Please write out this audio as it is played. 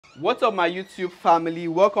What's up, my YouTube family?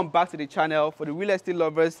 Welcome back to the channel. For the real estate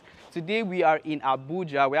lovers, today we are in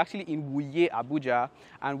Abuja. We're actually in Wuye Abuja,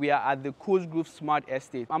 and we are at the Cosgrove Smart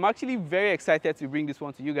Estate. I'm actually very excited to bring this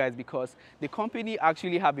one to you guys because the company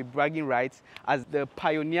actually have a bragging rights as the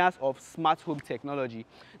pioneers of smart home technology.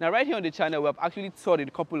 Now, right here on the channel, we have actually toured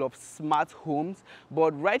a couple of smart homes,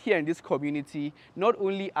 but right here in this community, not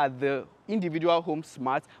only are the individual homes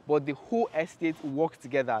smart, but the whole estate works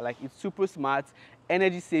together. Like, it's super smart,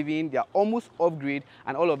 energy saving, they are almost upgrade,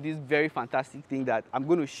 and all of these very fantastic things that I'm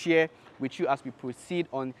going to share with you as we proceed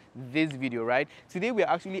on this video. Right, today we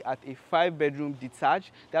are actually at a 5-bedroom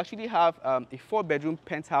detached. They actually have a 4-bedroom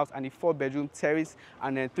penthouse and a 4-bedroom terrace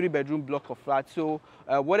and a 3-bedroom block of flats. So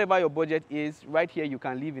whatever your budget is, right here you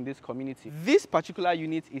can live in this community. This particular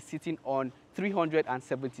unit is sitting on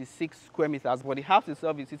 376 square meters, but the house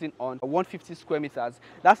itself is sitting on 150 square meters.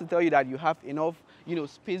 That's to tell you that you have enough,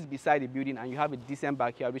 space beside the building, and you have a decent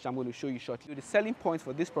backyard, which I'm going to show you shortly. The selling point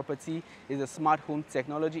for this property is the smart home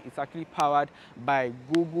technology. It's actually powered by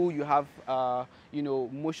Google. You have,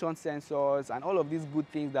 motion sensors and all of these good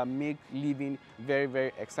things that make living very,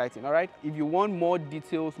 very exciting. All right. If you want more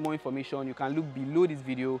details, more information, you can look below this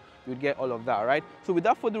video. You'll get all of that. All right. So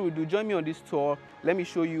without further ado, join me on this tour. Let me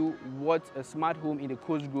show you what a smart home in the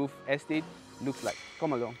Cosgrove estate looks like.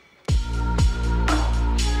 Come along.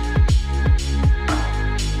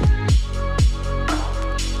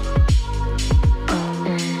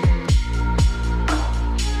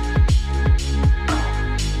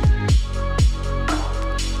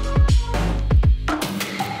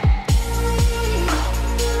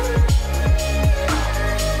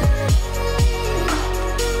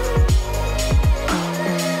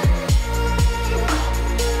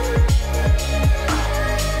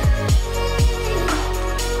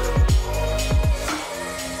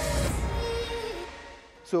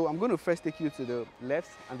 So I'm going to first take you to the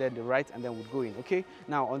left and then the right, and then we'll go in, okay?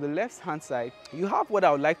 Now, on the left-hand side, you have what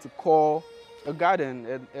I would like to call a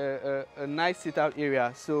garden, a nice sit-out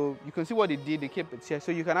area. So you can see what they did. They kept a chair,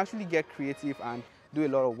 so you can actually get creative and do a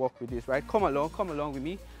lot of work with this, right? Come along with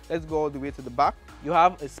me. Let's go all the way to the back. You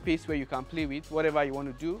have a space where you can play with whatever you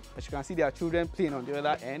want to do. As you can see, there are children playing on the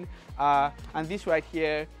other end. And this right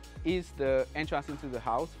here is the entrance into the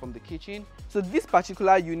house from the kitchen. So this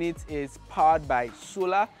particular unit is powered by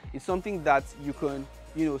solar. It's something that you can,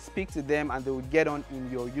 speak to them and they will get on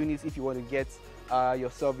in your units if you want to get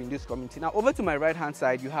yourself in this community. Now, over to my right hand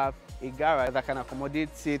side, you have a garage that can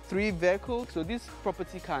accommodate, say, 3 vehicles. So this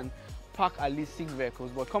property can park at least 6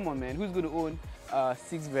 vehicles. But come on, man, who's going to own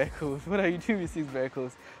 6 vehicles? What are you doing with 6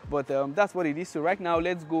 vehicles? But that's what it is. So right now,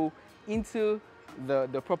 let's go into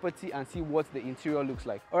the property and see what the interior looks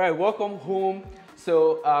like. All right, welcome home.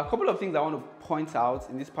 So a couple of things I want to point out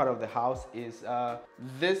in this part of the house is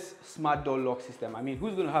this smart door lock system. I mean,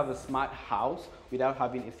 who's going to have a smart house without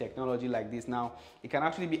having a technology like this? Now, it can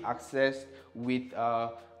actually be accessed with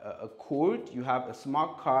a code. You have a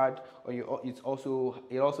smart card, or it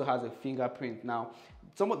also has a fingerprint. Now,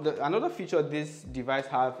 another feature this device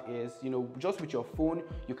have is, just with your phone,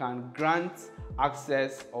 you can grant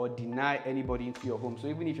access or deny anybody into your home. So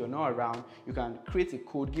even if you're not around, you can create a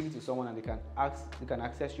code, give it to someone, and they can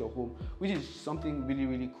access your home, which is something really,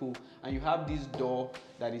 really cool. And you have this door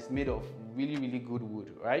that is made of really, really good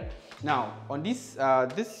wood, right? Now, on this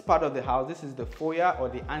part of the house, this is the foyer or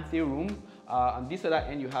the ante room. On this other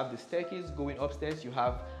end, you have the staircase going upstairs. You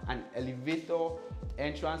have an elevator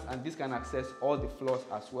entrance, and this can access all the floors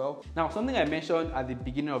as well. Now, something I mentioned at the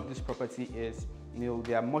beginning of this property is,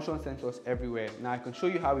 there are motion sensors everywhere. Now, I can show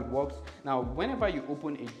you how it works. Now, whenever you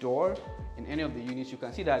open a door in any of the units, you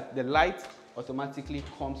can see that the light automatically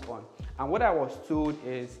comes on. And what I was told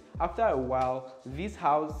is, after a while, this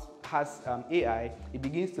house has AI. It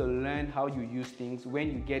begins to learn how you use things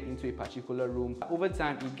when you get into a particular room. Over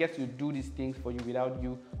time, it gets to do these things for you without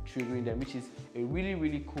you triggering them, which is a really,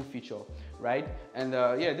 really cool feature, right? And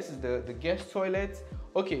yeah, this is the guest toilet.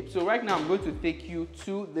 Okay, so right now I'm going to take you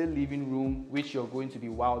to the living room, which you're going to be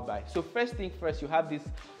wowed by. So first thing first, you have this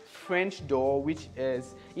French door, which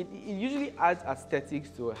is, it usually adds aesthetics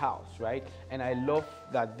to a house, right? And I love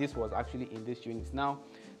that this was actually in this unit. Now,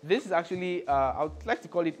 this is actually, I would like to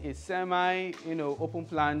call it a semi, open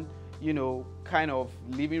plan, kind of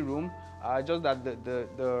living room. Just that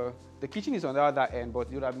the kitchen is on the other end, but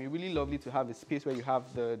it would have been really lovely to have a space where you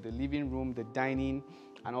have the living room, the dining,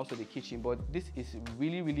 and also the kitchen. But this is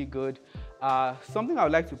really, really good. Something I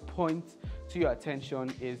would like to point to your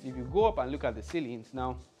attention is if you go up and look at the ceilings.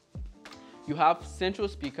 Now, you have central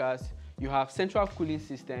speakers, you have central cooling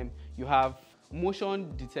system, you have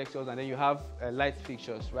motion detectors, and then you have light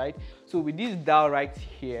fixtures, right? So with this dial right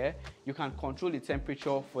here, you can control the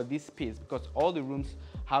temperature for this space because all the rooms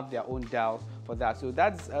have their own dial for that. So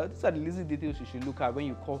that's these are the little details you should look at when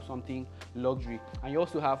you call something luxury. And you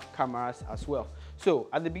also have cameras as well. So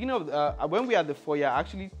at the beginning of when we had the foyer, I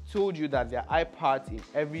actually told you that there are iPads in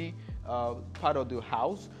every part of the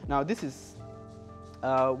house. Now this is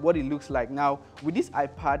what it looks like. Now with this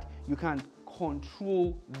iPad, you can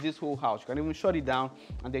control this whole house. You can even shut it down,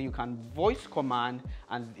 and then you can voice command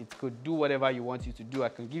and it could do whatever you want you to do. I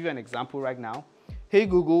can give you an example right now. Hey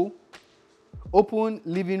Google, open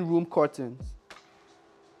living room curtains.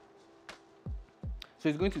 So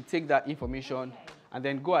it's going to take that information and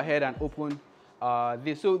then go ahead and open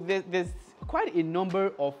this. So there's quite a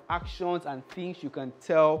number of actions and things you can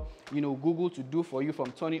tell, you know, Google to do for you,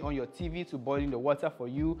 from turning on your TV to boiling the water for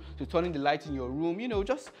you to turning the light in your room. You know,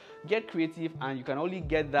 just get creative, and you can only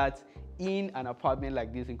get that in an apartment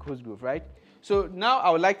like this in Cosgrove, right? So now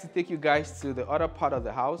I would like to take you guys to the other part of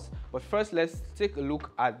the house, but first let's take a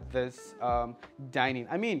look at this dining.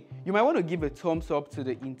 I mean, you might want to give a thumbs up to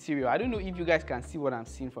the interior. I don't know if you guys can see what I'm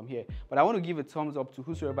seeing from here, but I want to give a thumbs up to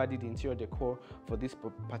whosoever did the interior decor for this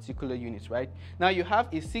particular unit, right? Now you have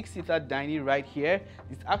a 6-seater dining right here.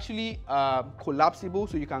 It's actually collapsible,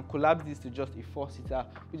 so you can collapse this to just a 4-seater,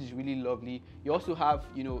 which is really lovely. You also have,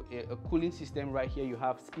 you know, a cooling system right here. You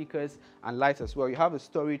have speakers and lights as well. You have a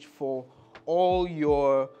storage for all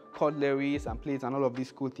your cutleries and plates and all of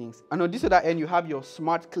these cool things. And on this other end, you have your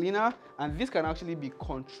smart cleaner, and this can actually be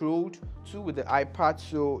controlled too with the iPad,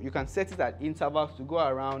 so you can set it at intervals to go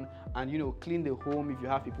around and, you know, clean the home if you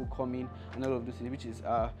have people coming and all of those things, which is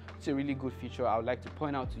it's a really good feature I would like to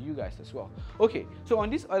point out to you guys as well. Okay, so on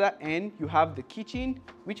this other end, you have the kitchen,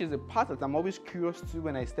 which is a part that I'm always curious to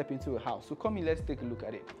when I step into a house. So come in, let's take a look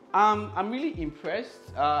at it. I'm really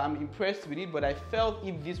impressed. I'm impressed with it, but I felt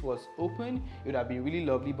if this was open, it would have been really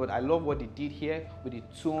lovely. But I love what they did here with the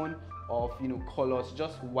tone of, you know, colors,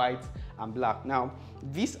 just white and black. Now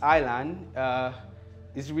this island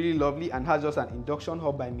is really lovely and has just an induction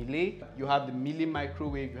hob by Miele. You have the Miele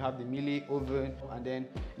microwave, you have the Miele oven, and then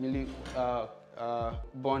Miele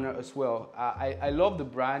burner as well. I love the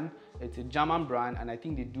brand. It's a German brand, and I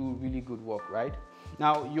think they do really good work, right?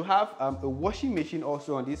 Now you have a washing machine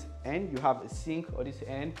also on this end. You have a sink on this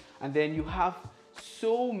end, and then you have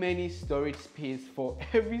so many storage space for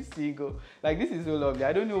every single, like, this is so lovely.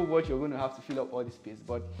 I don't know what you're going to have to fill up all the space,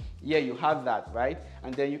 but yeah, you have that, right?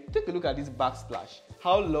 And then you take a look at this backsplash.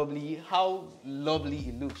 How lovely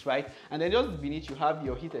it looks, right? And then just beneath you have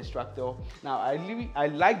your heat extractor. Now I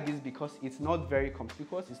like this because it's not very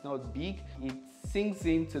conspicuous, it's not big, it sinks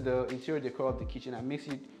into the interior decor of the kitchen and makes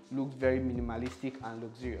it look very minimalistic and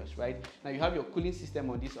luxurious, right? Now you have your cooling system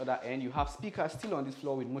on this other end. You have speakers still on this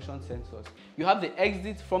floor with motion sensors. You have the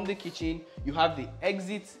exit from the kitchen. You have the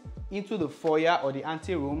exit into the foyer or the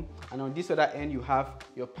ante room. And on this other end, you have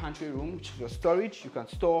your pantry room, which is your storage. You can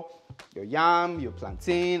store your yam, your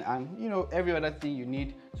plantain, and, you know, every other thing you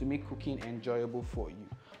need to make cooking enjoyable for you.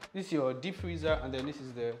 This is your deep freezer, and then this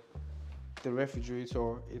is the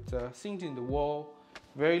refrigerator. It's synced in the wall.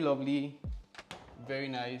 Very lovely. Very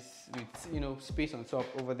nice with, you know, space on top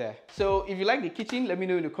over there. So if you like the kitchen, let me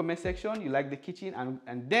know in the comment section you like the kitchen,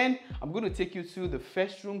 and then I'm going to take you to the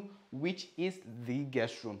first room, which is the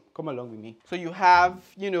guest room. Come along with me. So you have,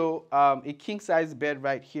 you know, a king size bed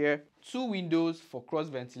right here, 2 windows for cross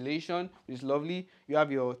ventilation, which is lovely. You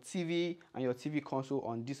have your TV and your TV console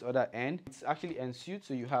on this other end. It's actually ensuite,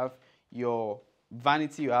 so you have your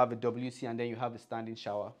vanity, you have a WC, and then you have the standing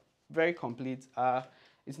shower. Very complete.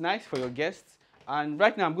 It's nice for your guests. And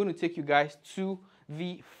right now I'm going to take you guys to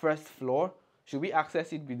the first floor. Should we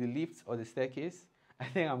access it with the lift or the staircase? I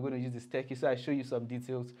think I'm going to use the staircase, so I'll show you some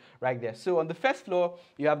details right there. So on the first floor,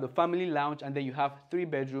 you have the family lounge, and then you have 3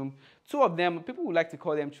 bedrooms. 2 of them, people would like to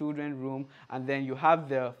call them children's room, and then you have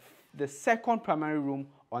the second primary room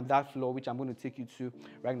on that floor, which I'm going to take you to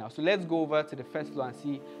right now. So let's go over to the first floor and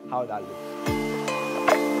see how that looks.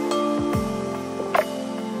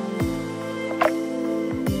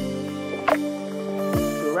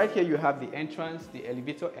 Right here you have the entrance, the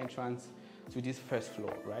elevator entrance to this first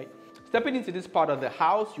floor, right? Stepping into this part of the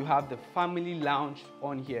house, you have the family lounge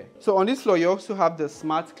on here. So on this floor, you also have the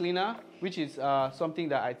smart cleaner, which is something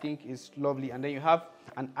that I think is lovely. And then you have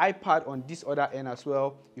an iPad on this other end as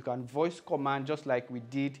well. You can voice command just like we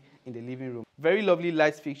did in the living room. Very lovely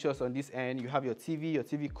light fixtures on this end. You have your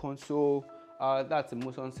TV console. That's a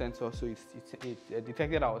motion sensor, so it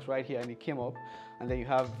detected I was right here and it came up. And then you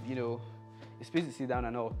have, you know, a space to sit down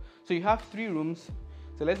and all. So you have 3 rooms.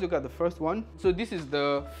 So let's look at the first one. So this is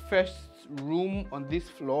the first room on this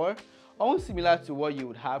floor. almost similar to what you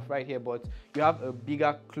would have right here, but you have a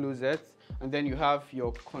bigger closet, and then you have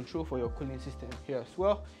your control for your cooling system here as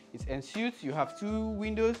well. It's ensuite. You have 2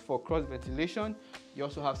 windows for cross ventilation. You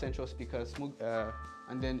also have central speakers,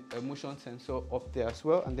 and then a motion sensor up there as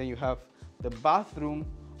well. And then you have the bathroom.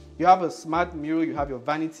 You have a smart mirror, you have your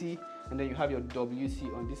vanity, and then you have your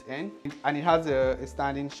WC on this end. And it has a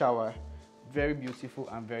standing shower. Very beautiful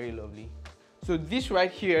and very lovely. So this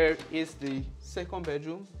right here is the second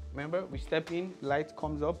bedroom. Remember, we step in, light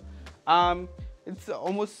comes up. It's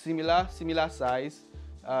almost similar size.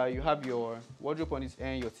 You have your wardrobe on this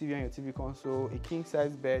end, your TV and your TV console, a king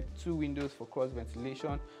size bed, 2 windows for cross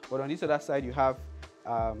ventilation. But on this other side, you have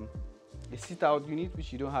a sit-out unit,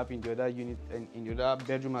 which you don't have in the other unit and in the other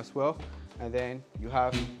bedroom as well. And then you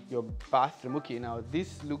have your bathroom. Okay, now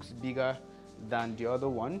this looks bigger than the other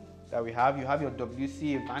one that we have. You have your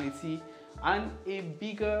WC, a vanity, and a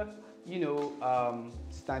bigger,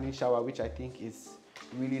 standing shower, which I think is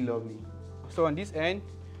really lovely. So on this end,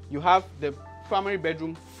 you have the primary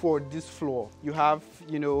bedroom for this floor. You have,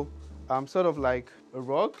 sort of like a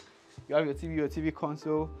rug. You have your TV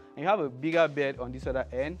console, and you have a bigger bed on this other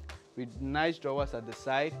end with nice drawers at the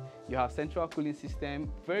side. You have central cooling system,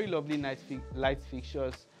 very lovely light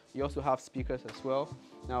fixtures. You also have speakers as well.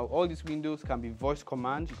 Now, all these windows can be voice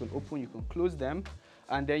command. You can open, you can close them.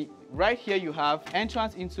 And then right here, you have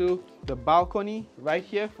entrance into the balcony right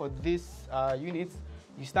here for this unit.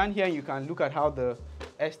 You stand here and you can look at how the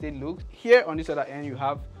estate looks. Here on this other end, you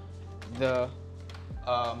have the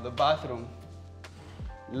bathroom.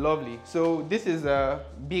 Lovely. So this is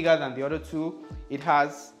bigger than the other 2. It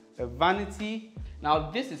has a vanity.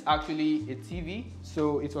 Now this is actually a TV,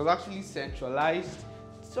 so it was actually centralized.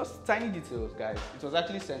 It's just tiny details, guys. It was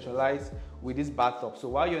actually centralized with this bathtub. So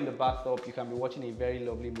while you're in the bathtub, you can be watching a very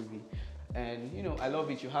lovely movie. And I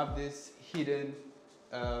love it. You have this hidden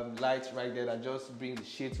light right there that just brings the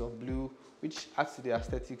shades of blue, which adds to the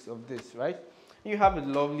aesthetics of this, right? You have a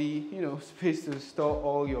lovely, space to store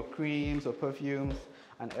all your creams or perfumes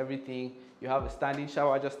and everything. You have a standing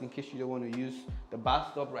shower just in case you don't want to use the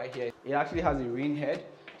bathtub right here. It actually has a rain head,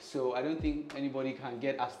 so I don't think anybody can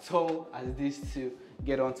get as tall as this to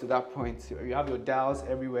get onto that point. So you have your dials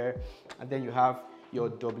everywhere, and then you have your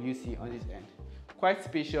WC on this end. Quite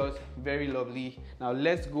spacious, very lovely. Now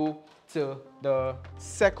let's go to the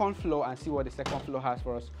second floor and see what the second floor has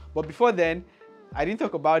for us. But before then, I didn't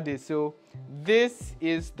talk about this. So this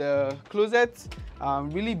is the closet,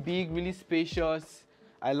 really big, really spacious.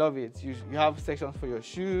 I love it. You have sections for your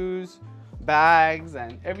shoes, bags,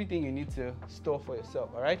 and everything you need to store for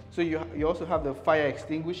yourself, all right? So you also have the fire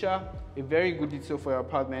extinguisher, a very good detail for your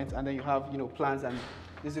apartment, and then you have, plants, and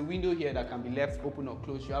there's a window here that can be left open or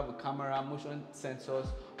closed. You have a camera, motion sensors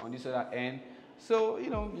on this other end. So,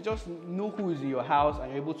 you just know who is in your house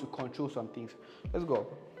and you're able to control some things. Let's go.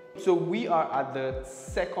 So we are at the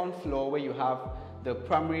second floor where you have the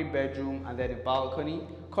primary bedroom and then the balcony.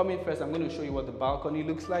 Come in first, I'm going to show you what the balcony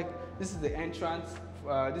looks like. This is the entrance.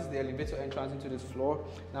 This is the elevator entrance into this floor.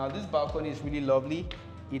 Now this balcony is really lovely.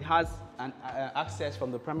 It has an access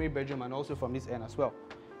from the primary bedroom and also from this end as well.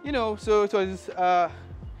 So it was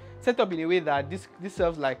set up in a way that this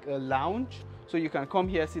serves like a lounge. So you can come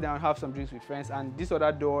here, sit down, have some drinks with friends, and this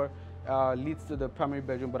other door leads to the primary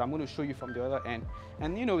bedroom, but I'm going to show you from the other end.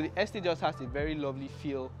 And the estate just has a very lovely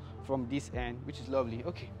feel from this end, which is lovely.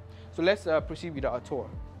 Okay, so let's proceed with our tour.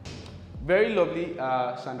 Very lovely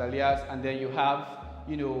chandeliers, and then you have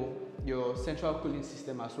your central cooling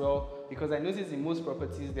system as well, because I noticed in most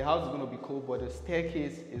properties the house is going to be cold, but the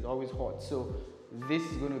staircase is always hot. So this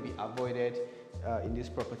is going to be avoided in this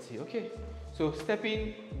property. Okay, so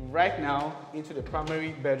stepping right now into the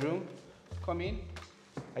primary bedroom. Come in.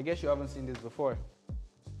 I guess you haven't seen this before.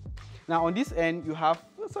 Now on this end, you have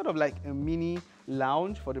sort of like a mini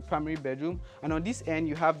lounge for the primary bedroom. And on this end,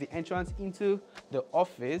 you have the entrance into the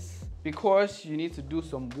office. Because you need to do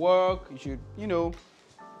some work, you should,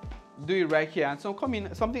 do it right here. And so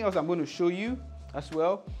something else I'm going to show you as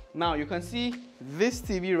well. Now you can see this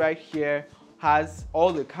TV right here has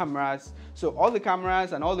all the cameras. So all the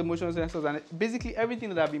cameras and all the motion sensors and basically everything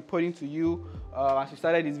that I've been putting to you as we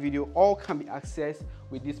started this video, all can be accessed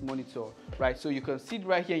with this monitor, right? So you can sit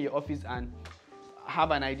right here in your office and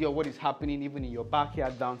have an idea of what is happening even in your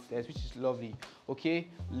backyard downstairs, which is lovely. Okay,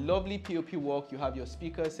 lovely POP work. You have your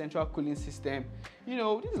speakers, central cooling system.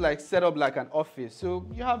 This is like set up like an office. So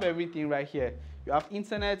you have everything right here. You have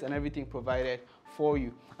internet and everything provided for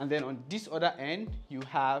you. And then on this other end, you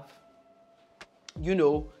have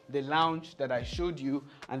the lounge that I showed you,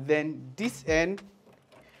 and then this end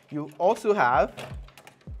you also have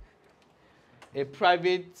a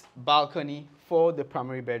private balcony for the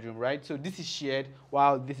primary bedroom, right? So this is shared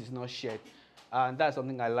while this is not shared. And that's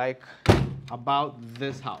something I like about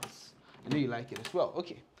this house. I know you like it as well.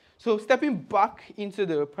 Okay. So stepping back into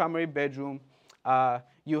the primary bedroom,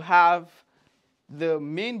 you have the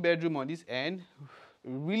main bedroom on this end,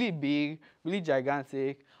 really big, really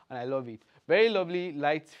gigantic, and I love it. Very lovely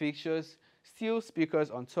light fixtures, steel speakers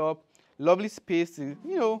on top, lovely space to,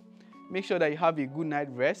 make sure that you have a good night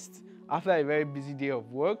rest after a very busy day of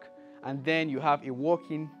work. And then you have a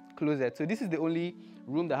walk-in closet. So this is the only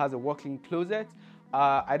room that has a walk-in closet.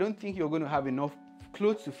 I don't think you're going to have enough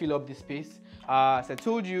clothes to fill up this space. As I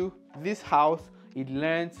told you, this house, it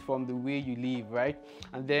learns from the way you live, right?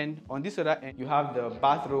 And then on this other end, you have the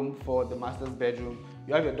bathroom for the master's bedroom.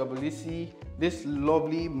 You have your WC, this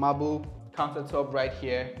lovely marble countertop right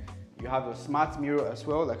here. You have a smart mirror as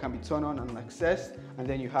well that can be turned on and accessed. And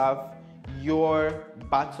then you have your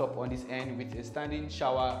bathtub on this end with a standing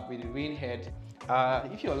shower with a rain head.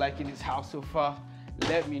 If you're liking this house so far,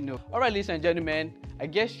 let me know. All right, ladies and gentlemen, I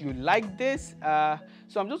guess you like this.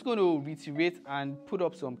 So I'm just going to reiterate and put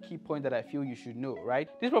up some key points that I feel you should know, right?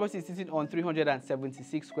 This property is sitting on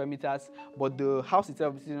 376 square meters, but the house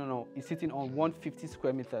itself is sitting on 150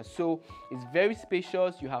 square meters. So it's very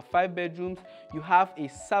spacious. You have 5 bedrooms. You have a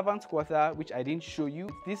servant quarter, which I didn't show you.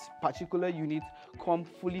 This particular unit comes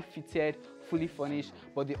fully fitted, fully furnished,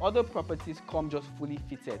 but the other properties come just fully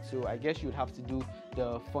fitted. So I guess you'd have to do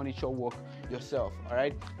the furniture work yourself. All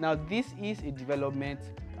right. Now this is a development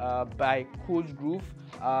by Cosgrove.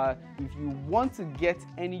 If you want to get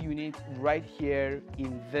any unit right here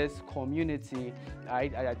in this community,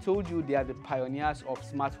 I told you they are the pioneers of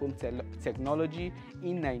smart home technology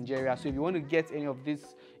in Nigeria. So if you want to get any of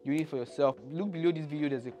this unit for yourself, look below this video.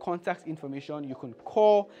 There's a contact information. You can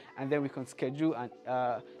call and then we can schedule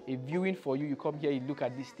a viewing for you. You come here, you look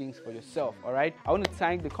at these things for yourself. All right. I want to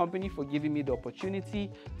thank the company for giving me the opportunity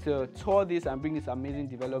to tour this and bring this amazing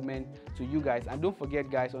development to you guys. And don't forget,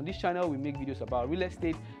 guys, on this channel we make videos about real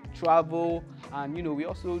estate, travel, and we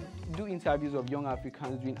also do interviews of young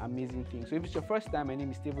Africans doing amazing things. So if it's your first time, my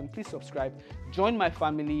name is Steven. Please subscribe, join my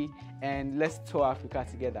family, and let's tour Africa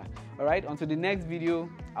together. All right, until the next video,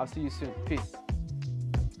 I'll see you soon. Peace.